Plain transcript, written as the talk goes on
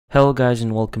Hello guys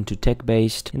and welcome to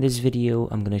TechBased. In this video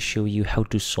I'm gonna show you how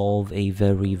to solve a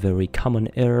very common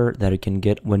error that you can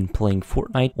get when playing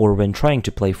Fortnite or when trying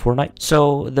to play Fortnite.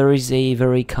 So there is a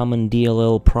very common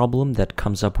DLL problem that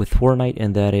comes up with Fortnite,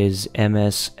 and that is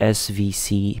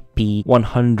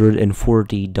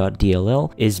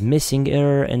Msvcp140.dll is missing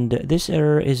error, and this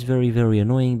error is very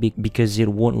annoying because it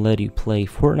won't let you play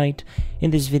Fortnite.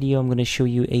 In this video I'm going to show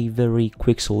you a very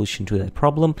quick solution to that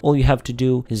problem. All you have to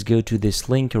do is go to this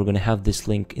link. We're going to have this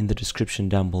link in the description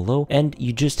down below, and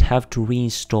you just have to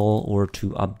reinstall or to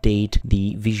update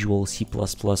the Visual C++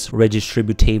 registry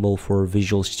table for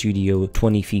Visual Studio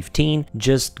 2015.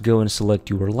 Just go and select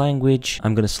your language.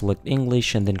 I'm going to select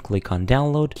English and then click on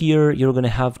download. Here you're going to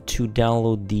have to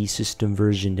download the system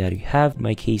version that you have. In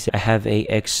my case I have a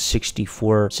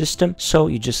x64 system, so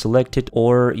you just select it,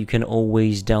 or you can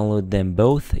always download them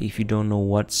both. If you don't know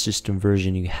what system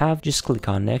version you have, just click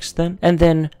on next then, and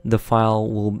then the file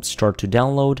will start to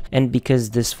download. And because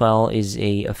this file is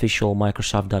a official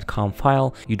Microsoft.com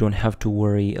file, you don't have to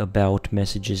worry about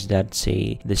messages that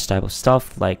say this type of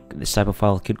stuff, like this type of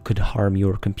file could harm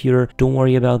your computer. Don't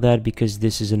worry about that because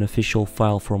this is an official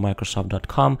file for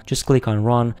Microsoft.com. Just click on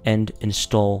run and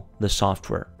install the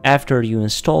software. After you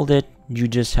installed it, you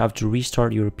just have to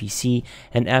restart your PC,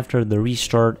 and after the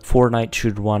restart, Fortnite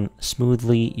should run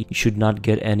smoothly. You should not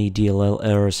get any DLL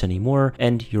errors anymore,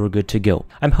 and you're good to go.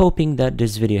 I'm hoping that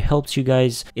this video helps you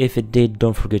guys. If it did,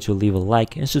 don't forget to leave a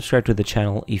like and subscribe to the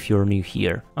channel if you're new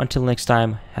here. Until next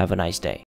time, have a nice day.